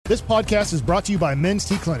This podcast is brought to you by Men's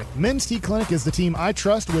T Clinic. Men's T Clinic is the team I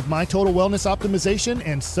trust with my total wellness optimization,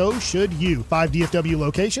 and so should you. 5 DFW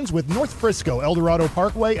locations with North Frisco, Eldorado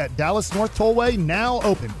Parkway at Dallas North Tollway now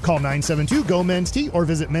open. Call 972-GO-MEN'S-T or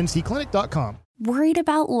visit mensteclinic.com. Worried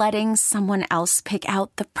about letting someone else pick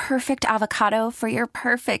out the perfect avocado for your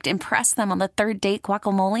perfect impress them on the third date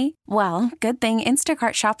guacamole? Well, good thing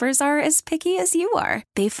Instacart shoppers are as picky as you are.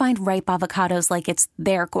 They find ripe avocados like it's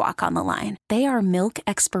their guac on the line. They are milk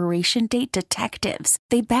expiration date detectives.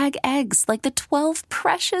 They bag eggs like the 12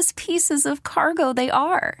 precious pieces of cargo they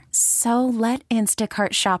are. So let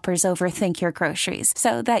Instacart shoppers overthink your groceries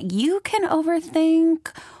so that you can overthink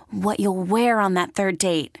what you'll wear on that third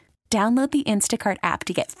date. Download the Instacart app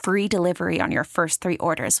to get free delivery on your first 3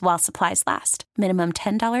 orders while supplies last. Minimum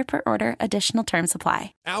 $10 per order. Additional terms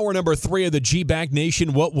apply. Hour number 3 of the G-Bag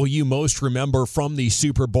Nation. What will you most remember from the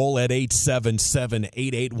Super Bowl at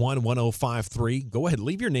 877-881-1053? Go ahead,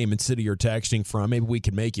 leave your name and city you're texting from. Maybe we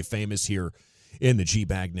can make you famous here in the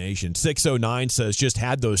G-Bag Nation. 609 says, just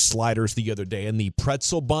had those sliders the other day, and the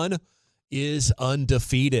pretzel bun is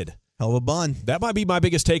undefeated. Hell of a bun. That might be my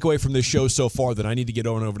biggest takeaway from this show so far, that I need to get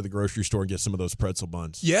on over to the grocery store and get some of those pretzel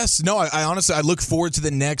buns. Yes. No, I honestly, I look forward to the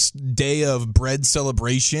next day of bread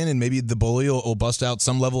celebration, and maybe the bully will bust out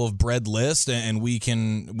some level of bread list, and we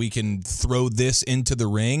can throw this into the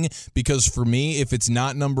ring, because for me, if it's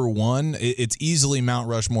not number one, it's easily Mount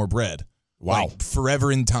Rushmore bread. Wow. Like,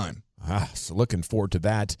 forever in time. So looking forward to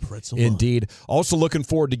that. Pretzel Indeed. Bun. Also looking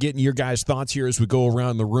forward to getting your guys' thoughts here as we go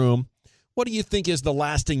around the room. What do you think is the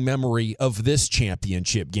lasting memory of this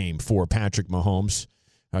championship game for Patrick Mahomes?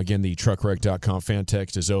 Again, the truckwreck.com fan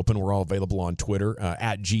text is open. We're all available on Twitter,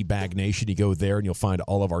 at GBagNation. You go there and you'll find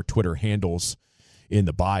all of our Twitter handles in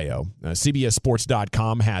the bio.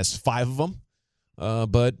 CBSSports.com has 5 of them,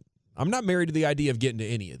 but I'm not married to the idea of getting to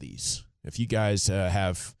any of these. If you guys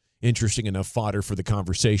have interesting enough fodder for the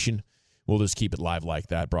conversation, we'll just keep it live like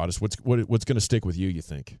that. Broadus, what's going to stick with you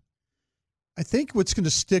think? I think what's going to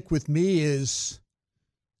stick with me is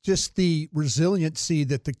just the resiliency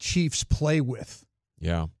that the Chiefs play with.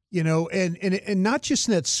 Yeah. You know, and not just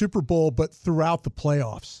in that Super Bowl, but throughout the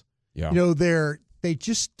playoffs. Yeah. You know, they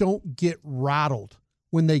just don't get rattled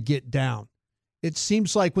when they get down. It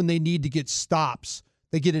seems like when they need to get stops,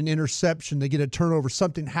 they get an interception, they get a turnover,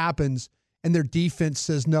 something happens, and their defense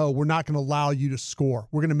says, no, we're not going to allow you to score.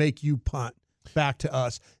 We're going to make you punt back to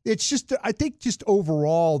us. It's just, I think just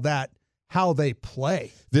overall that how they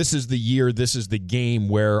play. This is the year, this is the game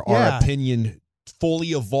where our opinion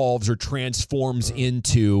fully evolves or transforms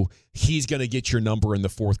into he's going to get your number in the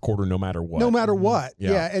fourth quarter no matter what. No matter what.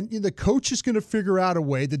 Yeah. And the coach is going to figure out a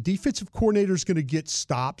way. The defensive coordinator is going to get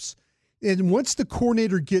stops. And once the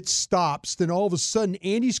coordinator gets stops, then all of a sudden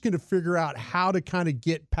Andy's going to figure out how to kind of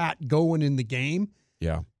get Pat going in the game.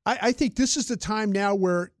 Yeah. I think this is the time now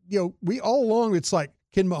where, you know, we all along, it's like,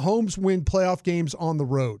 can Mahomes win playoff games on the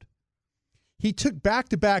road? He took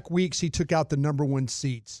back-to-back weeks, he took out the number 1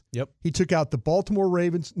 seeds. Yep. He took out the Baltimore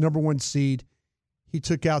Ravens, number 1 seed. He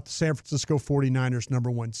took out the San Francisco 49ers,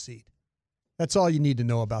 number 1 seed. That's all you need to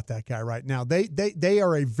know about that guy right now. They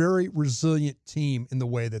are a very resilient team in the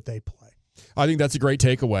way that they play. I think that's a great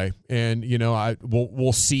takeaway. And, you know,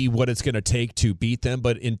 we'll see what it's going to take to beat them.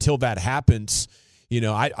 But until that happens, you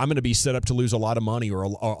know, I'm going to be set up to lose a lot of money or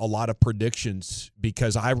a lot of predictions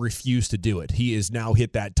because I refuse to do it. He has now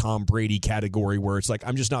hit that Tom Brady category where it's like,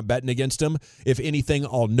 I'm just not betting against him. If anything,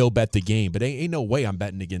 I'll no bet the game. But ain't no way I'm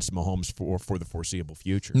betting against Mahomes for the foreseeable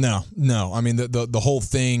future. No. I mean, the whole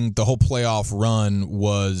thing, the whole playoff run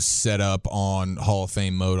was set up on Hall of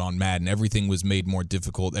Fame mode on Madden. Everything was made more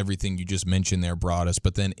difficult. Everything you just mentioned there brought us.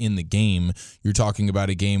 But then in the game, you're talking about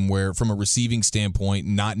a game where, from a receiving standpoint,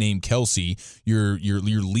 not named Kelsey, your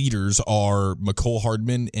leaders are McCole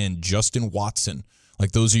Hardman and Justin Watson.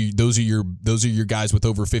 Like those are your guys with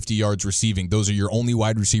over 50 yards receiving. Those are your only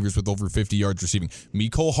wide receivers with over 50 yards receiving.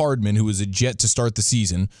 McCole Hardman, who was a Jet to start the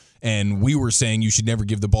season, and we were saying you should never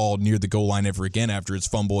give the ball near the goal line ever again after his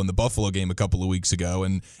fumble in the Buffalo game a couple of weeks ago.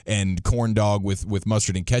 And Corn Dog with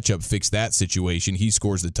mustard and ketchup fixed that situation. He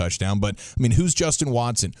scores the touchdown. But, I mean, who's Justin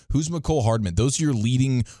Watson? Who's McCole Hardman? Those are your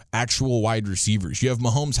leading actual wide receivers. You have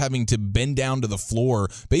Mahomes having to bend down to the floor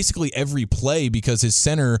basically every play because his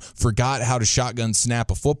center forgot how to shotgun snap snap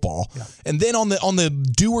of football. Yeah. And then on the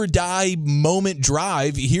do or die moment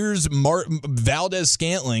drive, here's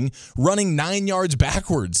Valdez-Scantling running 9 yards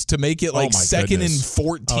backwards to make it like second and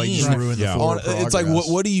 14. Oh, he just ruined the forward progress. It's like,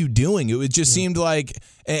 what are you doing? It just seemed like,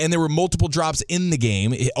 and there were multiple drops in the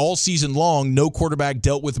game. All season long, no quarterback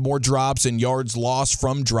dealt with more drops and yards lost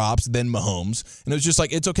from drops than Mahomes. And it was just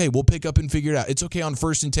like, it's okay, we'll pick up and figure it out. It's okay on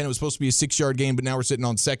 1st and 10. It was supposed to be a 6-yard game, but now we're sitting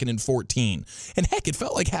on 2nd and 14. And heck, it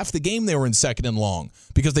felt like half the game they were in 2nd and long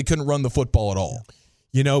because they couldn't run the football at all.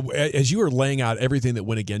 You know, as you were laying out everything that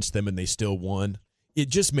went against them and they still won, it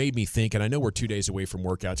just made me think, and I know we're 2 days away from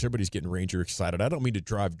workouts. Everybody's getting Ranger excited. I don't mean to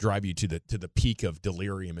drive you to the peak of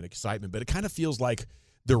delirium and excitement, but it kind of feels like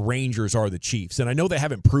the Rangers are the Chiefs. And I know they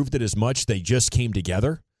haven't proved it as much. They just came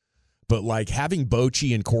together. But like having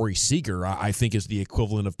Bochy and Corey Seager, I think is the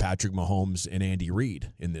equivalent of Patrick Mahomes and Andy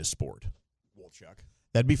Reid in this sport. Wolchuk.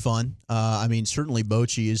 That'd be fun. I mean, certainly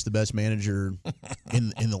Bochy is the best manager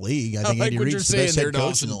in the league. I think Andy Reid's the best head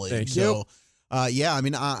coach in the league. So, yeah, I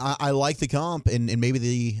mean, I like the comp, and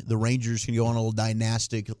maybe the Rangers can go on a little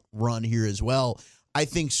dynastic run here as well. I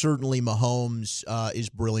think certainly Mahomes is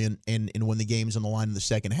brilliant, and when the game's on the line in the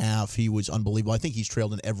second half, he was unbelievable. I think he's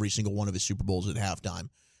trailed in every single one of his Super Bowls at halftime,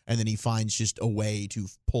 and then he finds just a way to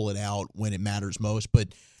pull it out when it matters most. But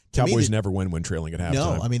Cowboys never win when trailing at halftime.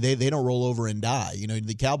 No, I mean, they don't roll over and die. You know,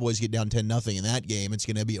 the Cowboys get down 10-0 in that game. It's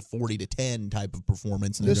going to be a 40-10 type of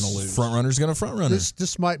performance, and they're going to lose. Front runner's going to front runner.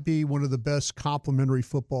 This might be one of the best complementary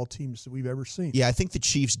football teams that we've ever seen. Yeah, I think the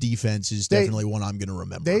Chiefs' defense is definitely one I'm going to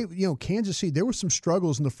remember. Kansas City, there were some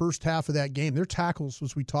struggles in the first half of that game. Their tackles,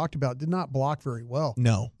 as we talked about, did not block very well.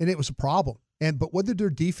 No, and it was a problem. But what their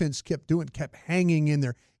defense kept doing, kept hanging in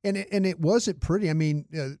there, and it wasn't pretty. I mean,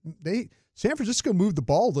 San Francisco moved the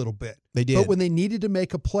ball a little bit. They did. But when they needed to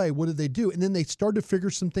make a play, what did they do? And then they started to figure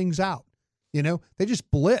some things out. You know, they just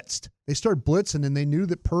blitzed. They started blitzing, and they knew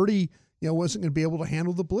that Purdy, wasn't going to be able to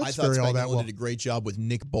handle the blitz all that well. I thought did a great job with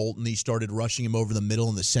Nick Bolton. He started rushing him over the middle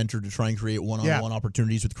and the center to try and create one-on-one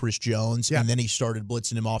opportunities with Chris Jones, and then he started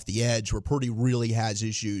blitzing him off the edge, where Purdy really has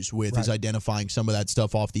issues with is identifying some of that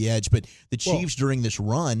stuff off the edge. But the Chiefs during this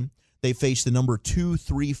run, they faced the number 2,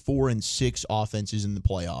 3, 4, and 6 offenses in the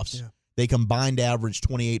playoffs. Yeah. They combined average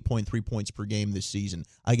 28.3 points per game this season.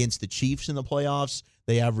 Against the Chiefs in the playoffs,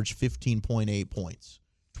 they averaged 15.8 points.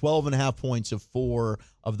 12.5 points of 4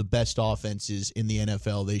 of the best offenses in the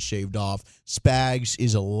NFL they shaved off. Spags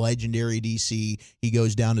is a legendary DC. He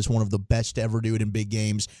goes down as one of the best to ever do it in big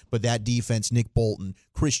games. But that defense, Nick Bolton,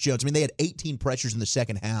 Chris Jones, I mean, they had 18 pressures in the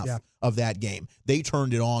second half of that game. They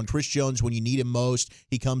turned it on. Chris Jones, when you need him most,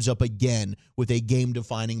 he comes up again with a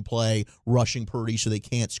game-defining play, rushing Purdy so they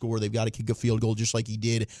can't score. They've got to kick a field goal just like he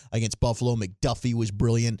did against Buffalo. McDuffie was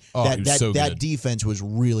brilliant. That defense was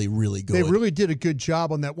really, really good. They really did a good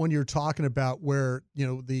job on that one you're talking about where,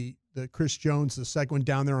 the Chris Jones, the second one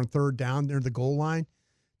down there on third down near the goal line,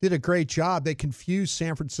 did a great job. They confused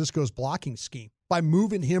San Francisco's blocking scheme by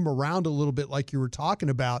moving him around a little bit like you were talking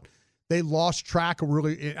about. They lost track of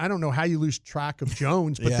I don't know how you lose track of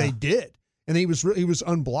Jones, but they did. And he was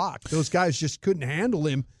unblocked. Those guys just couldn't handle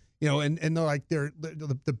him, and they're like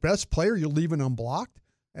the best player you're leaving unblocked.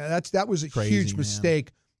 That was a huge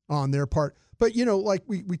mistake on their part. But, like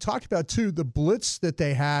we talked about too, the blitz that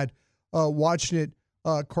they had watching it,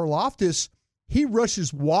 Karlaftis, he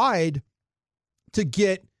rushes wide to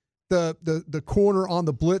get the corner on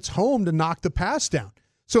the blitz home to knock the pass down.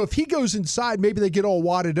 So if he goes inside, maybe they get all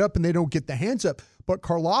wadded up and they don't get the hands up. But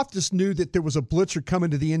Karlaftis knew that there was a blitzer coming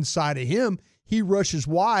to the inside of him. He rushes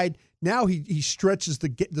wide. Now he stretches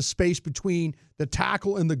the space between the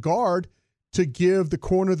tackle and the guard to give the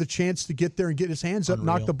corner the chance to get there and get his hands up,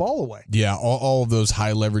 knock the ball away. Yeah, all of those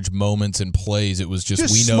high leverage moments and plays. It was just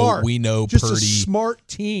we know just Purdy. A smart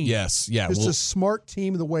team. Yes, yeah, just a smart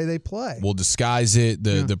team in the way they play. We'll disguise it.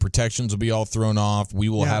 The protections will be all thrown off. We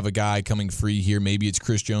will have a guy coming free here. Maybe it's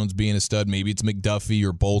Chris Jones being a stud. Maybe it's McDuffie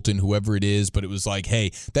or Bolton, whoever it is. But it was like,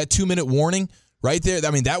 hey, that 2-minute warning right there.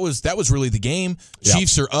 I mean, that was really the game. Yep.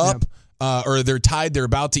 Chiefs are up. Yep. Or they're tied. They're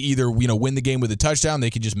about to either win the game with a touchdown.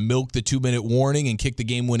 They could just milk the 2-minute warning and kick the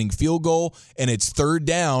game-winning field goal, and it's third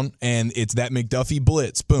down, and it's that McDuffie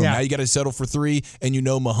blitz. Boom. Yeah. Now you got to settle for 3, and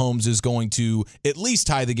Mahomes is going to at least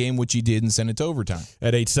tie the game, which he did, and send it to overtime.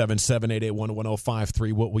 At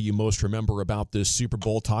 877-881-1053, what will you most remember about this Super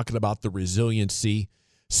Bowl? Talking about the resiliency.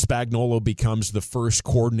 Spagnuolo becomes the first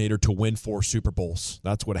coordinator to win 4 Super Bowls.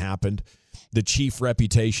 That's what happened. The Chief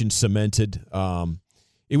reputation cemented.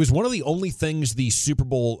 It was one of the only things the Super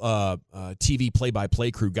Bowl TV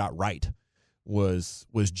play-by-play crew got right was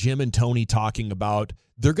Jim and Tony talking about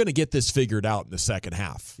they're going to get this figured out in the second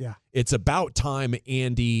half. Yeah. It's about time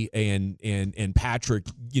Andy and Patrick,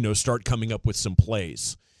 start coming up with some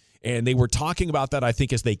plays. And they were talking about that, I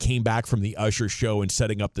think, as they came back from the Usher show and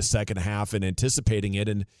setting up the second half and anticipating it.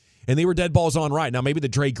 And they were dead balls on right. Now, maybe the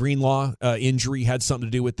Dre Greenlaw injury had something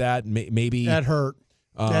to do with that. Maybe that hurt.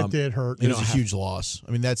 That did hurt. It was a huge loss.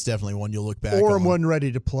 I mean, that's definitely one you'll look back Orem on. wasn't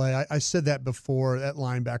ready to play. I said that before, that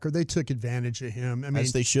linebacker. They took advantage of him. I mean,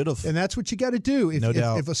 as they should have. And that's what you got to do. No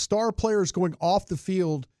doubt. If a star player is going off the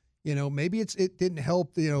field, maybe it didn't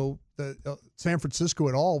help, the San Francisco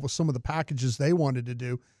at all with some of the packages they wanted to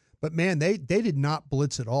do. But, man, they did not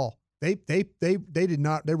blitz at all. They did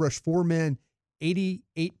not. They rushed 4 men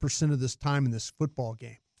 88% of this time in this football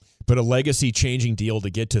game. But a legacy-changing deal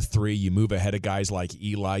to get to 3. You move ahead of guys like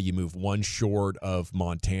Eli. You move one short of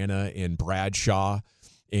Montana and Bradshaw.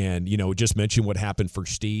 And, just mention what happened for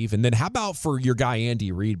Steve. And then how about for your guy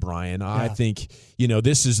Andy Reid, Brian? I think,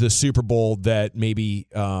 this is the Super Bowl that maybe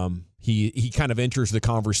he kind of enters the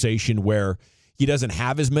conversation where he doesn't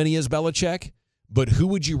have as many as Belichick. But who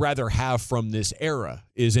would you rather have from this era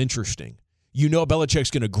is interesting.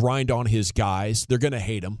 Belichick's going to grind on his guys. They're going to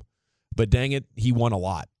hate him. But dang it, he won a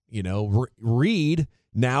lot. Reid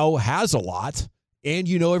now has a lot, and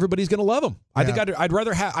everybody's going to love him. I think I'd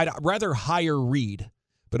rather hire Reid,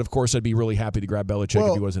 but of course I'd be really happy to grab Belichick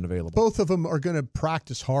if he wasn't available. Both of them are going to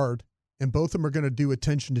practice hard, and both of them are going to do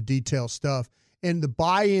attention to detail stuff. And the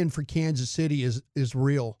buy-in for Kansas City is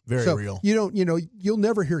real, very real. You'll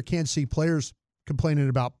never hear Kansas City players complaining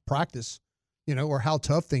about practice, or how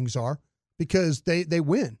tough things are because they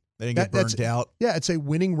win. They didn't get burnt out. Yeah, it's a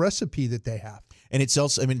winning recipe that they have. And it's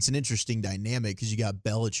also, it's an interesting dynamic because you got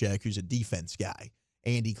Belichick, who's a defense guy,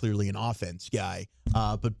 Andy clearly an offense guy,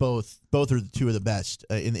 but both are the two of the best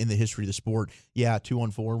in the history of the sport. Yeah,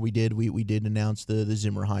 2-on-4. We did announce the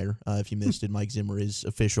Zimmer hire. If you missed it, Mike Zimmer is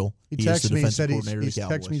official. He texted me and said he's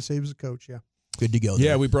texted me, said he was a coach. Yeah. Good to go.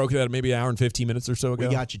 Yeah, we broke that maybe an hour and 15 minutes or so ago.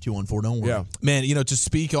 We got you 2-on-4. Don't worry. Yeah. Man, to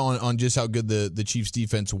speak on just how good the Chiefs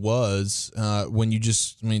defense was, when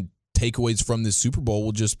takeaways from this Super Bowl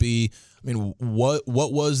will just be, what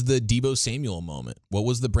was the Deebo Samuel moment? What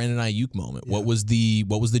was the Brandon Ayuk moment? Yeah. What was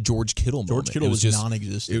the George Kittle moment? George Kittle was just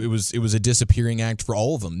non-existent. It was a disappearing act for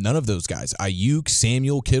all of them. None of those guys. Ayuk,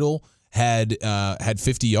 Samuel, Kittle had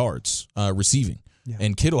 50 yards receiving,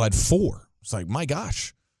 and Kittle had 4. It's like, my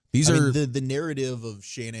gosh. The narrative of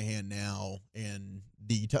Shanahan now, and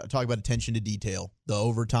talk about attention to detail, the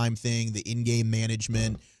overtime thing, the in-game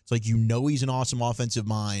management. It's like he's an awesome offensive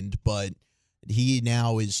mind, but he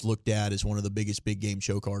now is looked at as one of the biggest big game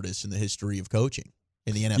choke artists in the history of coaching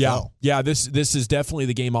in the NFL. Yeah. This is definitely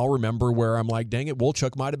the game I'll remember where I'm like, dang it,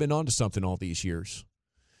 Wolchuk might have been onto something all these years.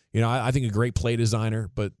 I think a great play designer,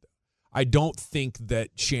 but I don't think that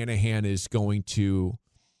Shanahan is going to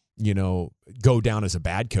go down as a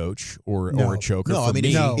bad coach or a choker. No,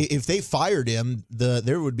 if they fired him,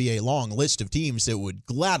 there would be a long list of teams that would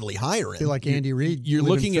gladly hire him. Feel like Andy Reid. You're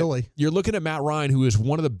looking at Matt Ryan, who is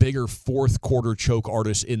one of the bigger fourth quarter choke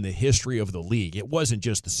artists in the history of the league. It wasn't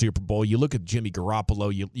just the Super Bowl. You look at Jimmy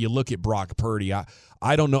Garoppolo. You look at Brock Purdy.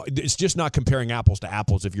 I don't know. It's just not comparing apples to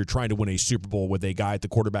apples if you're trying to win a Super Bowl with a guy at the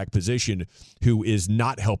quarterback position who is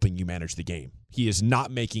not helping you manage the game. He is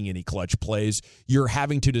not making any clutch plays. You're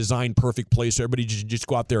having to design perfect plays so everybody just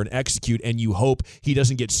go out there and execute, and you hope he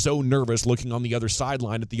doesn't get so nervous looking on the other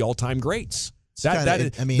sideline at the all-time greats.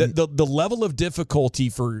 The level of difficulty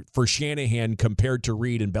for Shanahan compared to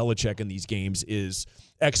Reid and Belichick in these games is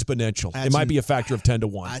exponential. It might be a factor of 10 to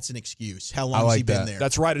 1. That's an excuse. How long has he been there?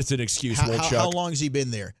 That's right. It's an excuse. How long has he been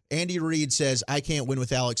there? Andy Reid says, I can't win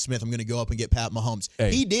with Alex Smith. I'm going to go up and get Pat Mahomes.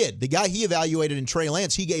 Hey. He did. The guy he evaluated in Trey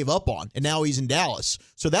Lance, he gave up on, and now he's in Dallas.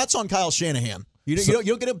 So that's on Kyle Shanahan. You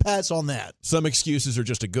don't get a pass on that. Some excuses are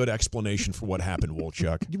just a good explanation for what happened,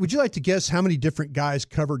 Wolchuk. Would you like to guess how many different guys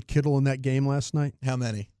covered Kittle in that game last night? How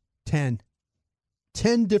many? 10.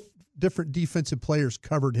 10 different defensive players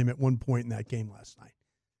covered him at one point in that game last night.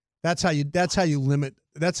 That's how you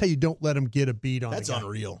don't let him get a beat on. That's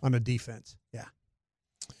unreal on a defense. Yeah.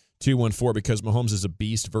 2-1-4 because Mahomes is a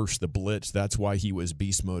beast versus the blitz. That's why he was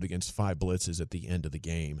beast mode against 5 blitzes at the end of the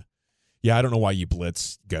game. Yeah, I don't know why you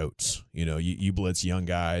blitz goats. You blitz young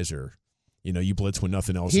guys, or you blitz when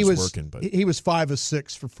nothing else is working. But he was 5 of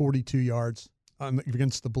 6 for 42 yards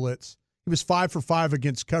against the blitz. He was 5 for 5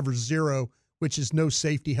 against cover 0, which is no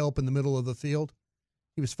safety help in the middle of the field.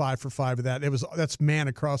 He was 5 for 5 of that. That's man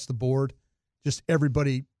across the board. Just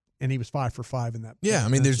everybody and he was 5 for 5 in that. Yeah, I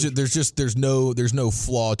mean, there's no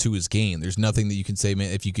flaw to his game. There's nothing that you can say,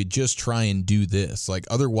 man, if you could just try and do this. Like,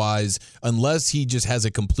 otherwise, unless he just has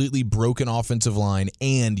a completely broken offensive line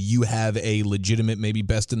and you have a legitimate, maybe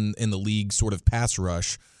best in the league sort of pass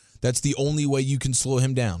rush, that's the only way you can slow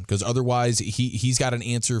him down, because otherwise he's got an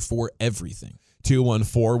answer for everything.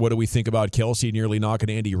 214, what do we think about Kelce nearly knocking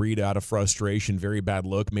Andy Reid out of frustration? Very bad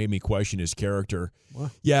look. Made me question his character. What?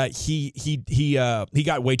 Yeah, he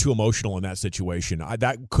got way too emotional in that situation.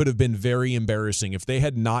 That could have been very embarrassing. If they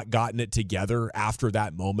had not gotten it together after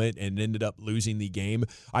that moment and ended up losing the game,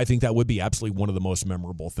 I think that would be absolutely one of the most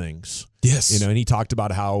memorable things. Yes. And he talked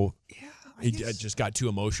about how he just got too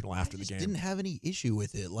emotional after the game. Didn't have any issue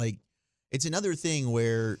with it. Like, it's another thing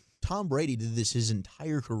where Tom Brady did this his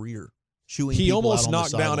entire career. He almost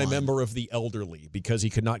knocked down a member of the elderly because he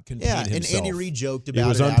could not contain himself. And Andy Reid joked about it. It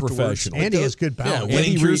was unprofessional. Andy has good balance.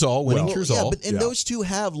 Winning cures all. But those two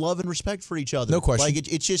have love and respect for each other. No question. Like,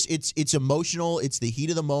 it's emotional. It's the heat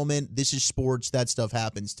of the moment. This is sports. That stuff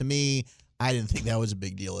happens. To me, I didn't think that was a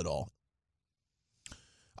big deal at all.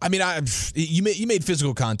 I mean, you made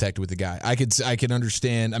physical contact with the guy. I can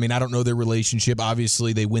understand. I mean, I don't know their relationship.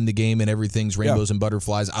 Obviously, they win the game and everything's rainbows and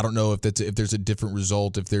butterflies. I don't know if there's a different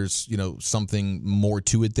result, if there's something more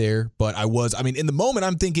to it there. But in the moment,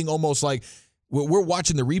 I'm thinking almost like we're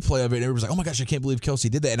watching the replay of it, and everyone's like, "Oh my gosh, I can't believe Kelce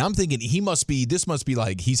did that." And I'm thinking this must be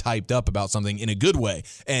like he's hyped up about something in a good way,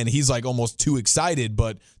 and he's like almost too excited.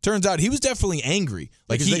 But turns out he was definitely angry.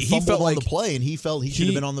 Like he felt like the play, and he felt he should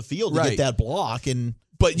have been on the field to get that block and.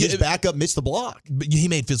 But his backup missed the block. But he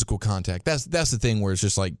made physical contact. That's the thing where it's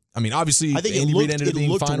just like, I mean, obviously, I think Andy Reid ended up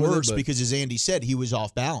being looked fine worse with it, because, as Andy said, he was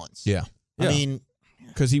off balance. Yeah. I mean,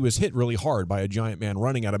 because he was hit really hard by a giant man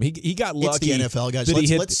running at him. He got lucky. It's the NFL, guys. That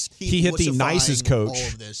he hit the nicest coach.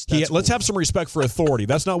 Let's have some respect for authority.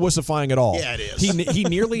 That's not wussifying at all. Yeah, it is. He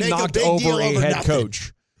nearly knocked over a head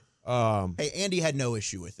coach. Hey, Andy had no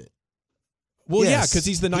issue with it. Well, yes, because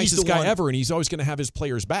he's the nicest guy ever, and he's always going to have his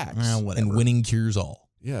players' backs. And winning cures all.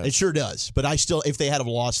 Yeah, it sure does. But if they had have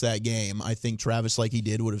lost that game, I think Travis, like he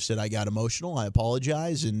did, would have said, "I got emotional. I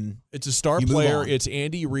apologize." And it's a star player. It's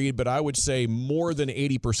Andy Reid, but I would say more than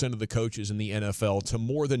 80% of the coaches in the NFL, to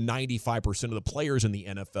more than 95% of the players in the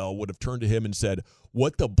NFL, would have turned to him and said,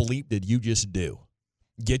 "What the bleep did you just do?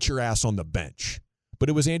 Get your ass on the bench." But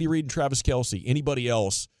it was Andy Reid and Travis Kelce. Anybody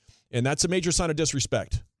else, and that's a major sign of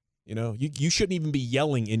disrespect. You shouldn't even be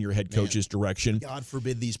yelling in your head coach's direction. God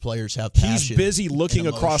forbid these players have passion. He's busy looking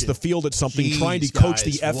across the field at something, trying to coach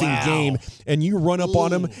the effing game, and you run up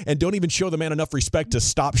on him and don't even show the man enough respect to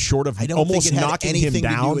stop short of almost knocking him down. I don't think it had anything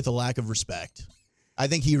to do with a lack of respect. I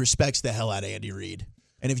think he respects the hell out of Andy Reid.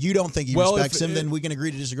 And if you don't think he respects him, then we can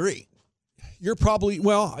agree to disagree. You're probably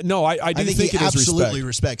I do think he it is absolutely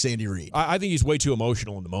respects Andy Reid. I think he's way too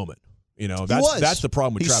emotional in the moment. That's the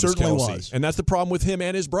problem with Travis Kelce. And that's the problem with him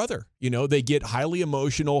and his brother. They get highly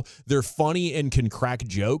emotional. They're funny and can crack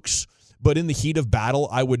jokes. But in the heat of battle,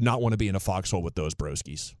 I would not want to be in a foxhole with those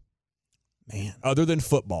broskies. Man. Other than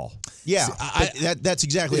football. Yeah, that's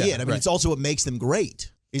exactly it. I mean, it's also what makes them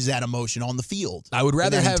great. Is that emotion on the field? I would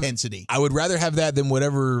rather have intensity. I would rather have that than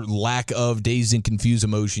whatever lack of dazed and confused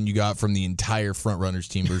emotion you got from the entire front runners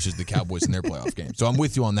team versus the Cowboys in their playoff game. So I'm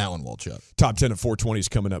with you on that one, Walchuk. Top 10 at 420 is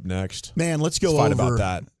coming up next. Man, let's go over about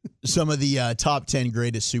that. Some of the top 10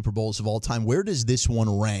 greatest Super Bowls of all time. Where does this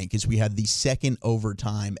one rank as we had the second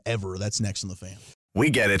overtime ever? That's next on The Fan. We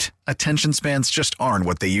get it. Attention spans just aren't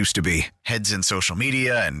what they used to be. Heads in social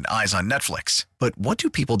media and eyes on Netflix. But what do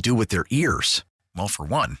people do with their ears? Well, for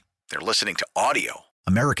one, they're listening to audio.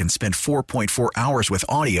 Americans spend 4.4 hours with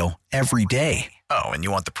audio every day. Oh, and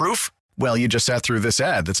you want the proof? Well, you just sat through this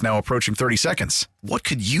ad that's now approaching 30 seconds. What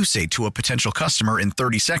could you say to a potential customer in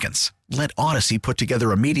 30 seconds? Let Odyssey put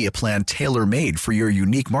together a media plan tailor-made for your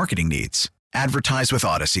unique marketing needs. Advertise with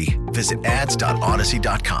Odyssey. Visit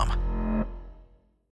ads.odyssey.com.